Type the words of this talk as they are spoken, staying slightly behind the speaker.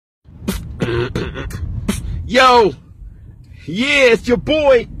Yo, yeah, it's your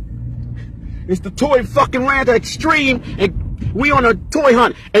boy. It's the Toy fucking Ranta Extreme, and we on a toy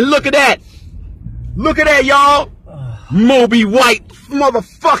hunt. And look at that. Look at that, y'all. Moby White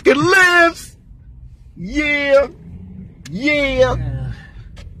motherfucking lives. Yeah. Yeah.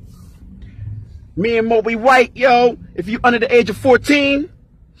 Me and Moby White, yo. If you under the age of 14,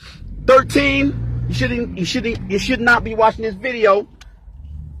 13, you should not be watching this video.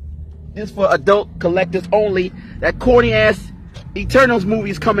 This is for adult collectors only. That corny ass Eternals movie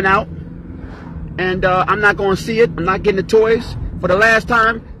is coming out, and I'm not going to see it. I'm not getting the toys for the last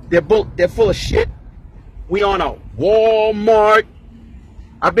time. They're full of shit. We on a Walmart.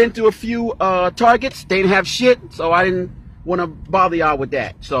 I've been to a few Targets. They didn't have shit, so I didn't want to bother y'all with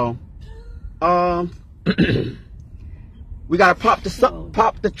that. So, we gotta pop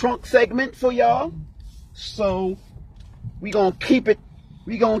the trunk segment for y'all. So we gonna keep it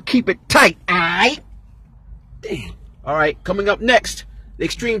tight. All right. Damn. All right. Coming up next, the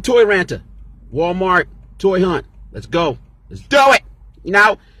Extreme Toy Ranta, Walmart Toy Hunt. Let's go. Let's do it. You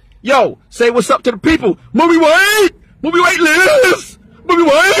know, yo, say what's up to the people. Moby White. Moby White lives. Moby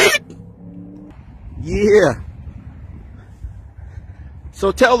White. Yeah.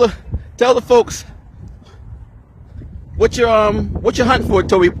 So tell the folks what you're hunting for,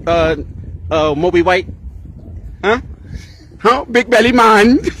 Moby White. Huh? Big belly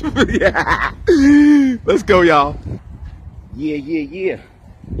man. Yeah. Let's go, y'all. Yeah.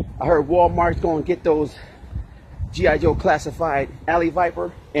 I heard Walmart's gonna get those G.I. Joe classified Alley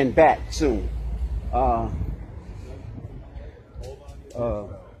Viper and Bat soon.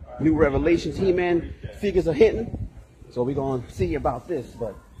 New Revelations He-Man figures are hitting, so we're gonna see about this,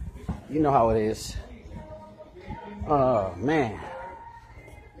 but you know how it is. Oh man.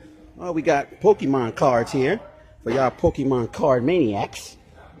 Oh, we got Pokemon cards here for y'all Pokemon card maniacs.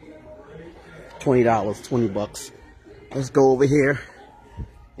 $20, 20 bucks. Let's go over here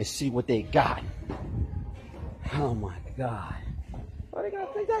and see what they got. Oh my god. Oh, they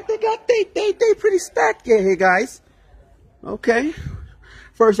pretty stacked here, guys. Okay.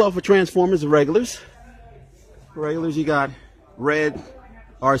 First off, for Transformers, the regulars. Regulars, you got Red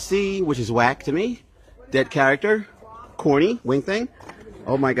RC, which is whack to me. Dead character. Corny, wing thing.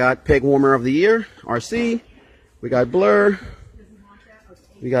 Oh my god, Peg Warmer of the Year, RC. We got Blur.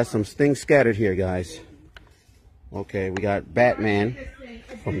 We got some things scattered here, guys. Okay, we got Batman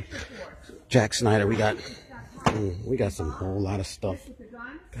from Jack Snyder. We got some whole lot of stuff.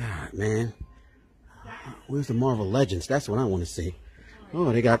 God, man. Where's the Marvel Legends? That's what I want to see.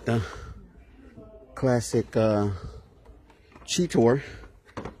 Oh, they got the classic Cheetor.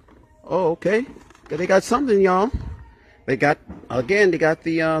 Oh, okay. They got something, y'all. They got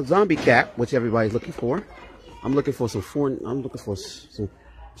the zombie cap, which everybody's looking for. I'm looking for some Fortnite.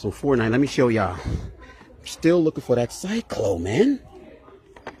 Let me show y'all. Still looking for that Cyclo, man.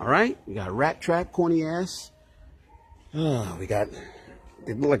 All right, we got Rat Trap, corny ass. Oh, they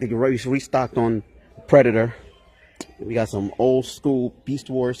look like they restocked on Predator. We got some old school Beast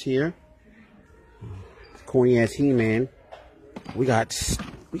Wars here. Corny ass He-Man. We got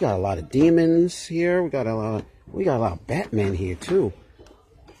a lot of demons here. We got a lot of Batman here too.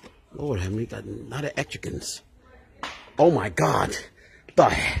 Lord have me, got a lot of Etricans. Oh my god. The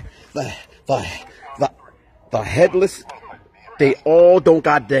headless, they all don't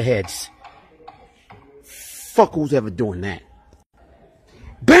got their heads. Fuck who's ever doing that.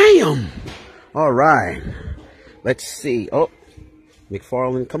 Bam! Alright. Let's see. Oh,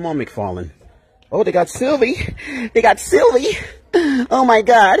 McFarlane. Come on, McFarlane. Oh, they got Sylvie. They got Sylvie. Oh my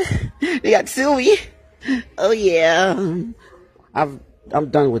god. They got Sylvie. Oh yeah. I'm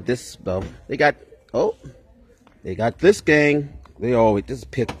done with this though. They got this gang. This is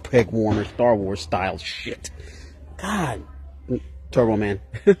Peg Warmer, Star Wars style shit. God. Turbo Man.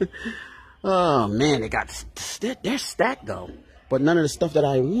 Oh man, they're stacked though. But none of the stuff that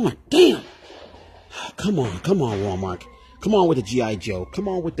I want. Damn. Come on, Walmart. Come on with the G.I. Joe. Come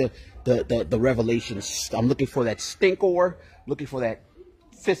on with the Revelations. I'm looking for that Stinkor. Looking for that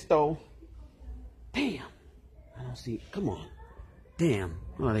Fisto. Damn. I don't see. Come on. Damn.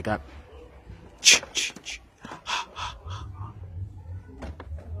 Oh, they got.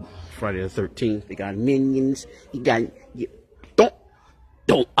 Friday the 13th. They got Minions. You got.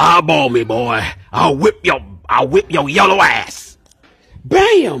 Don't eyeball me, boy. I'll whip your yellow ass.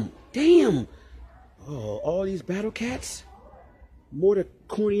 Bam. Damn. Oh, all these Battle Cats. More the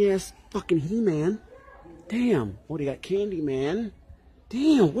corny ass fucking He-Man. Damn. Oh, they got Candyman.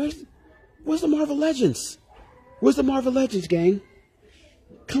 Damn. Where's the Marvel Legends? Where's the Marvel Legends, gang?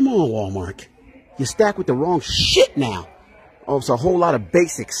 Come on, Walmart. You're stacked with the wrong shit now. Oh, it's a whole lot of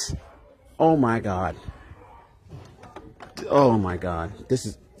basics. Oh my God. Oh my God. This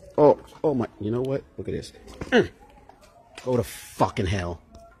is, oh my, you know what? Look at this. Go to fucking hell.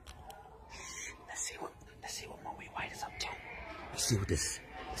 Let's see what Moby White is up to. Let's see what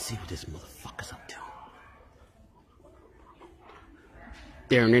this motherfucker's up to.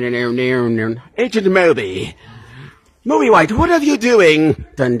 There. Agent Moby. Moby White, what are you doing?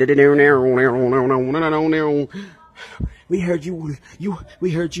 We heard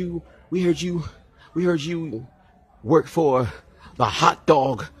you work for the Hot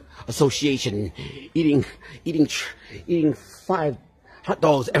Dog Association, eating 5 hot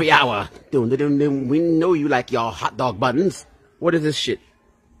dogs every hour. We know you like your hot dog buttons. What is this shit?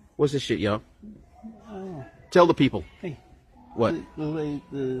 What's this shit, y'all? Tell the people. Hey. What?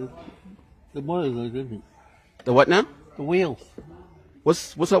 The motors are different. The what now? The wheels.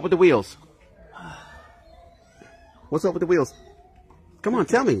 What's up with the wheels? What's up with the wheels? Come on,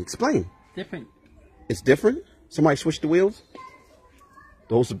 tell me. Explain. Different. It's different? Somebody switched the wheels?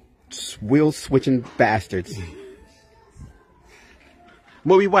 Those wheel switching bastards.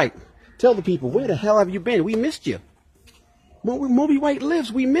 Moby White, tell the people, where the hell have you been? We missed you. Moby White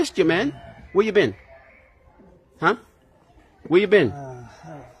lives. We missed you, man. Where you been? Huh? Where you been? Huh?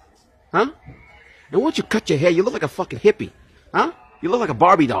 And why don't you cut your hair? You look like a fucking hippie. Huh? You look like a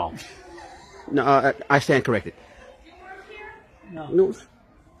Barbie doll. No, I stand corrected. No.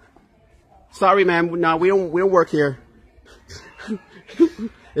 Sorry, man. No, we don't work here.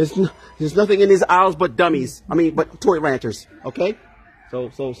 There's nothing in these aisles but dummies. I mean, but toy ranchers. Okay? So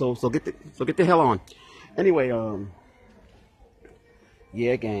get the hell on. Anyway,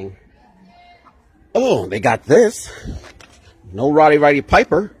 yeah, gang. Oh, they got this. No Roddy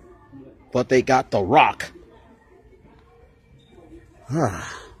Piper, but they got The Rock.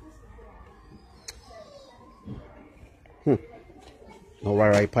 No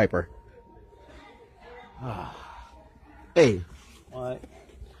Roddy Piper. Hey. What?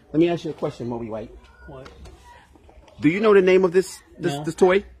 Let me ask you a question, Moby White. What? Do you know the name of this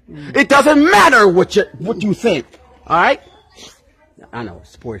toy? Mm. It doesn't matter what you think. All right? I know,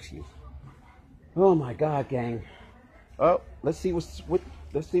 sports you. Oh my God, gang. Oh, let's see what's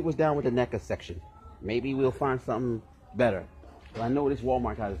down with the NECA section. Maybe we'll find something better. Well, I know this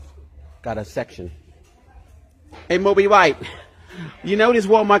Walmart got a section. Hey, Moby White. You know this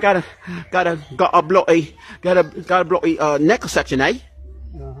Walmart got a bloody NECA section, eh?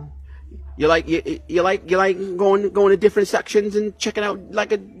 Uh-huh. You like going to different sections and checking out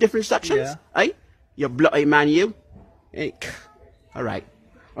like a different sections, yeah. eh? You bloody man, you. Hey, all right,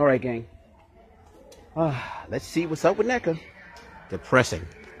 gang. Let's see what's up with NECA. Depressing.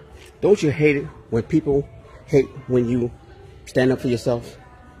 Don't you hate it when people hate when you stand up for yourself?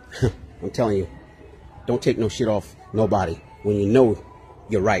 I'm telling you, don't take no shit off nobody when you know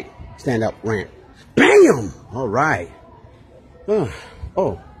you're right. Stand up, rant. Bam! All right.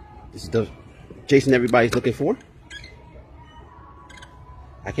 Oh, this is the Jason everybody's looking for.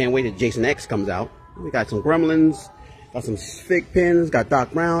 I can't wait till Jason X comes out. We got some Gremlins, got some Fig Pins, got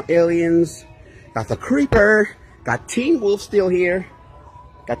Doc Brown, Aliens, got the Creeper, got Teen Wolf still here,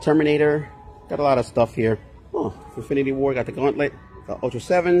 got Terminator, got a lot of stuff here. Oh, Infinity War, got the Gauntlet, got Ultra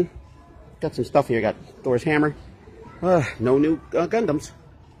 7, got some stuff here, got Thor's Hammer. No new Gundams.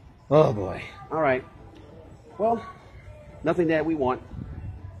 Oh boy. All right. Well, nothing that we want.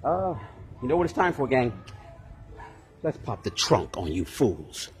 You know what it's time for, gang? Let's pop the trunk on you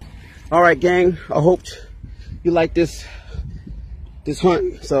fools. All right, gang. I hope you like this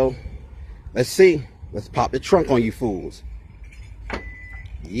hunt. So let's see. Let's pop the trunk on you fools.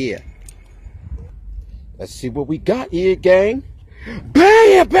 Yeah. Let's see what we got here, gang.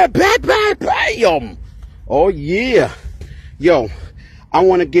 Bam, bam, bam, bam, bam. Oh yeah. Yo, I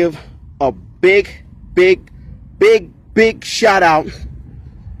want to give a big shout out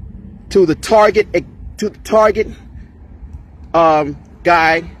to the Target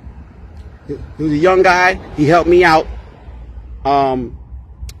guy, who's a young guy. He helped me out. I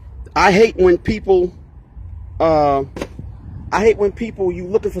hate when people you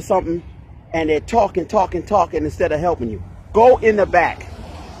looking for something and they're talking instead of helping you. Go in the back.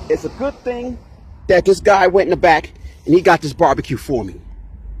 It's a good thing that this guy went in the back and he got this barbecue for me.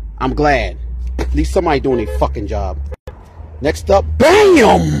 I'm glad. At least somebody doing a fucking job. Next up,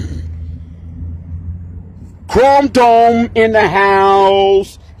 bam! Chrome Dome in the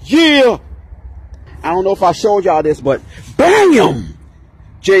house. Yeah! I don't know if I showed y'all this, but bam!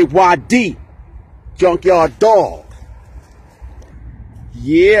 JYD, Junkyard Dog.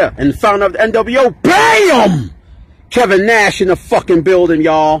 Yeah, and the founder of the NWO, bam! Kevin Nash in the fucking building,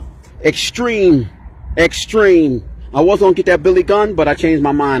 y'all. Extreme. I was gonna get that Billy gun, but I changed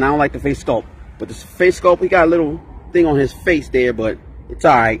my mind. I don't like the face sculpt. But the face sculpt, he got a little thing on his face there, but it's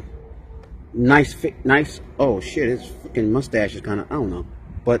alright. Nice. Oh shit, his freaking mustache is kind of, I don't know.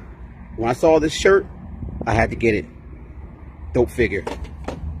 But when I saw this shirt, I had to get it. Dope figure.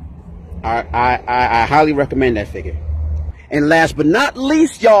 I highly recommend that figure. And last but not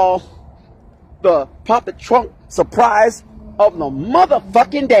least, y'all, the Pop the Trunk surprise of the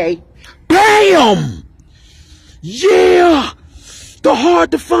motherfucking day. BAM! Yeah! The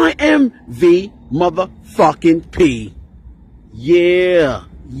hard to find MV motherfucking P. Yeah.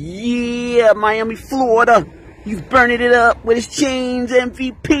 Yeah, Miami, Florida. He's burning it up with his chains.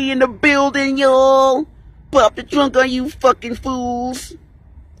 MVP in the building, y'all. Pop the trunk on you fucking fools.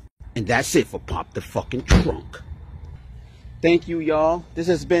 And that's it for Pop the fucking Trunk. Thank you, y'all. This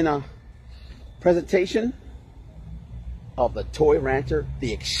has been a presentation of the Toy Ranter,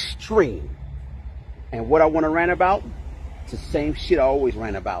 the Extreme. And what I want to rant about, it's the same shit I always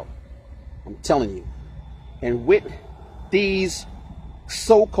rant about. I'm telling you. And with these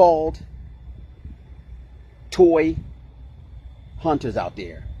so-called toy hunters out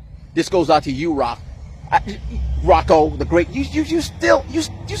there, this goes out to you, Rocco, the great. You still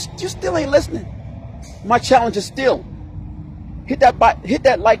ain't listening. My challenge is still hit that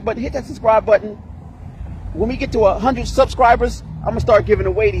like button, hit that subscribe button. When we get to 100 subscribers, I'm gonna start giving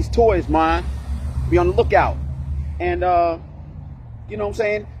away these toys, man. Be on the lookout. And you know what I'm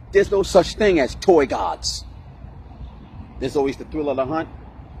saying? There's no such thing as toy gods. There's always the thrill of the hunt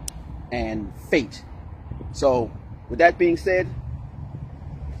and fate. So, with that being said,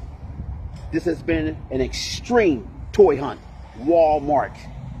 this has been an extreme toy hunt. Walmart.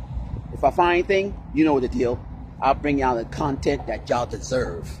 If I find anything, you know the deal. I'll bring y'all the content that y'all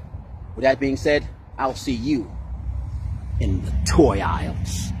deserve. With that being said, I'll see you in the toy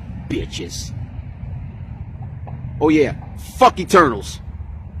aisles, bitches. Oh yeah, fuck Eternals.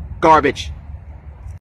 Garbage.